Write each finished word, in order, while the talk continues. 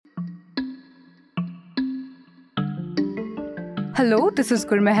Hello, this is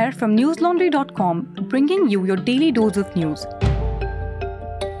Gurmeher from newslaundry.com, bringing you your daily dose of news.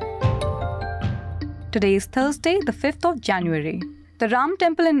 Today is Thursday, the 5th of January. The Ram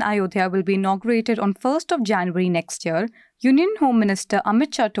Temple in Ayodhya will be inaugurated on 1st of January next year, Union Home Minister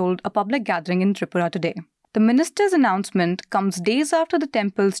Amit Shah told a public gathering in Tripura today. The minister's announcement comes days after the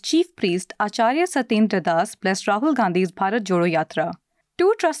temple's chief priest Acharya Satyendra Das blessed Rahul Gandhi's Bharat Jodo Yatra.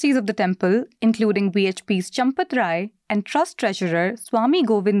 Two trustees of the temple, including BHP's Champat Rai and trust treasurer Swami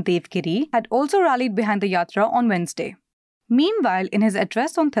Govind Devgiri, had also rallied behind the yatra on Wednesday. Meanwhile, in his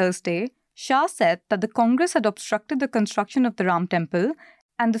address on Thursday, Shah said that the Congress had obstructed the construction of the Ram Temple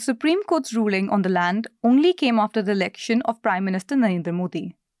and the Supreme Court's ruling on the land only came after the election of Prime Minister Narendra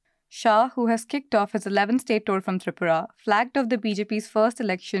Modi. Shah, who has kicked off his 11-state tour from Tripura, flagged off the BJP's first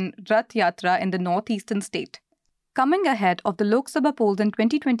election Rath Yatra in the northeastern state. Coming ahead of the Lok Sabha polls in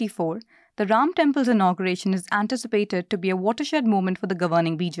 2024, the Ram Temple's inauguration is anticipated to be a watershed moment for the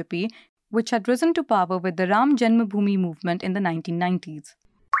governing BJP, which had risen to power with the Ram Janmabhoomi movement in the 1990s.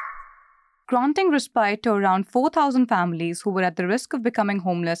 Granting respite to around 4,000 families who were at the risk of becoming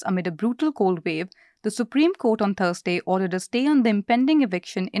homeless amid a brutal cold wave, the Supreme Court on Thursday ordered a stay on the impending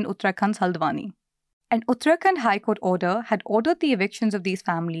eviction in Uttarakhand's Haldwani. An Uttarakhand High Court order had ordered the evictions of these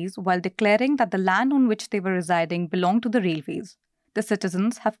families while declaring that the land on which they were residing belonged to the railways. The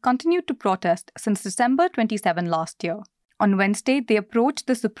citizens have continued to protest since December 27 last year. On Wednesday, they approached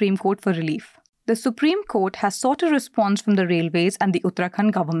the Supreme Court for relief. The Supreme Court has sought a response from the railways and the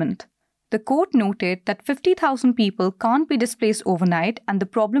Uttarakhand government. The court noted that 50,000 people can't be displaced overnight and the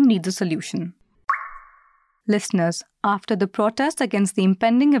problem needs a solution. Listeners, after the protests against the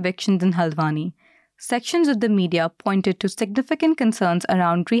impending evictions in Haldwani, sections of the media pointed to significant concerns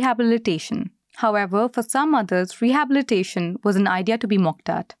around rehabilitation. However, for some others, rehabilitation was an idea to be mocked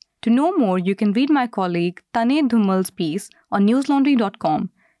at. To know more, you can read my colleague Tanay Dhumal's piece on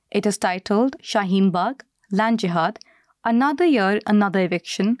newslaundry.com. It is titled Shaheen Bagh, Land Jihad, Another Year, Another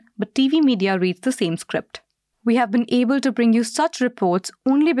Eviction, but TV media reads the same script. We have been able to bring you such reports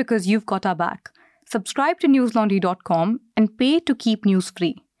only because you've got our back. Subscribe to newslaundry.com and pay to keep news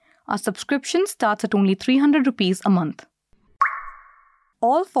free. Our subscription starts at only 300 rupees a month.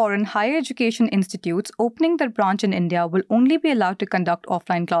 All foreign higher education institutes opening their branch in India will only be allowed to conduct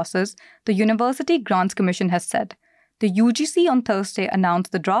offline classes, the University Grants Commission has said. The UGC on Thursday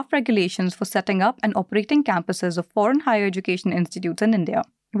announced the draft regulations for setting up and operating campuses of foreign higher education institutes in India.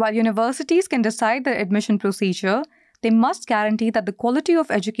 While universities can decide their admission procedure, they must guarantee that the quality of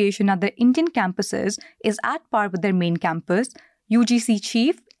education at their Indian campuses is at par with their main campus, UGC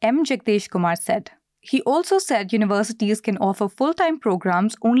Chief M. Jagdesh Kumar said. He also said universities can offer full-time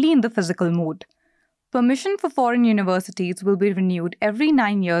programs only in the physical mode. Permission for foreign universities will be renewed every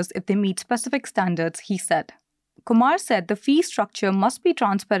 9 years if they meet specific standards, he said. Kumar said the fee structure must be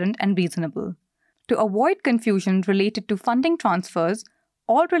transparent and reasonable. To avoid confusion related to funding transfers,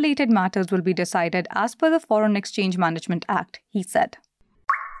 all related matters will be decided as per the Foreign Exchange Management Act, he said.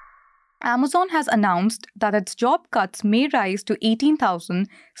 Amazon has announced that its job cuts may rise to 18,000,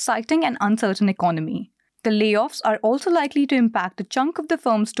 citing an uncertain economy. The layoffs are also likely to impact a chunk of the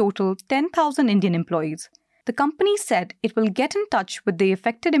firm's total 10,000 Indian employees. The company said it will get in touch with the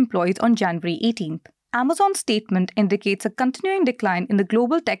affected employees on January 18th. Amazon's statement indicates a continuing decline in the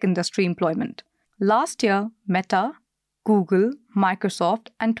global tech industry employment. Last year, Meta, Google, Microsoft,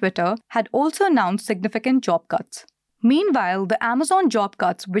 and Twitter had also announced significant job cuts. Meanwhile, the Amazon job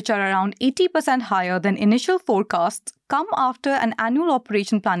cuts, which are around 80% higher than initial forecasts, come after an annual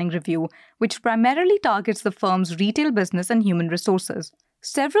operation planning review, which primarily targets the firm's retail business and human resources.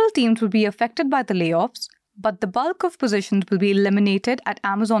 Several teams will be affected by the layoffs, but the bulk of positions will be eliminated at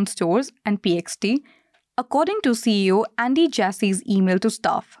Amazon stores and PXT, according to CEO Andy Jassy's email to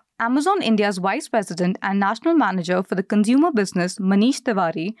staff. Amazon India's Vice President and National Manager for the consumer business, Manish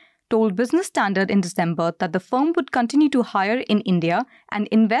Tiwari, told Business Standard in December that the firm would continue to hire in India and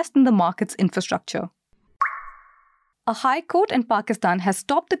invest in the market's infrastructure. A high court in Pakistan has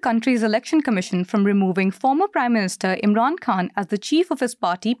stopped the country's election commission from removing former Prime Minister Imran Khan as the chief of his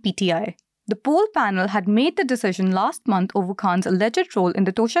party, PTI. The poll panel had made the decision last month over Khan's alleged role in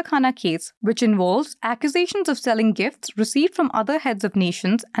the Toshakhana case, which involves accusations of selling gifts received from other heads of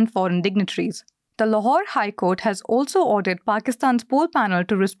nations and foreign dignitaries. The Lahore High Court has also ordered Pakistan's poll panel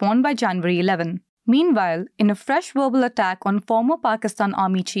to respond by January 11. Meanwhile, in a fresh verbal attack on former Pakistan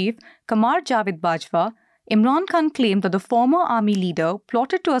Army Chief Qamar Javed Bajwa, Imran Khan claimed that the former army leader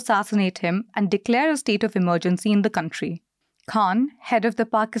plotted to assassinate him and declare a state of emergency in the country. Khan, head of the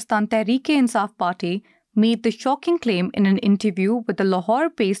Pakistan Tehreek-e-Insaf Party, made the shocking claim in an interview with the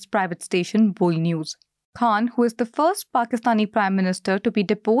Lahore-based private station Bull News. Khan, who is the first Pakistani Prime Minister to be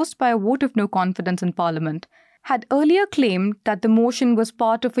deposed by a vote of no confidence in Parliament, had earlier claimed that the motion was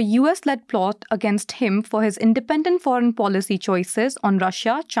part of a US-led plot against him for his independent foreign policy choices on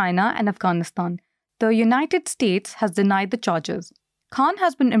Russia, China, and Afghanistan. The United States has denied the charges. Khan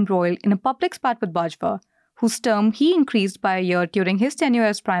has been embroiled in a public spat with Bajwa, whose term he increased by a year during his tenure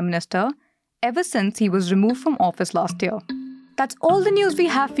as Prime Minister, ever since he was removed from office last year. That's all the news we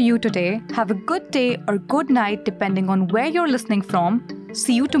have for you today. Have a good day or good night depending on where you're listening from.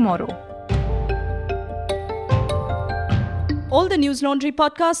 See you tomorrow. All the News Laundry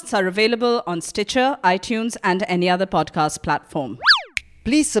podcasts are available on Stitcher, iTunes, and any other podcast platform.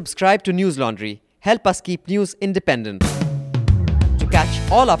 Please subscribe to News Laundry. Help us keep news independent. To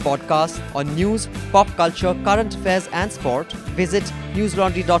catch all our podcasts on news, pop culture, current affairs, and sport, visit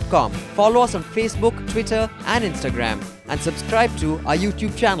newslaundry.com. Follow us on Facebook, Twitter, and Instagram, and subscribe to our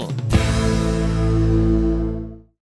YouTube channel.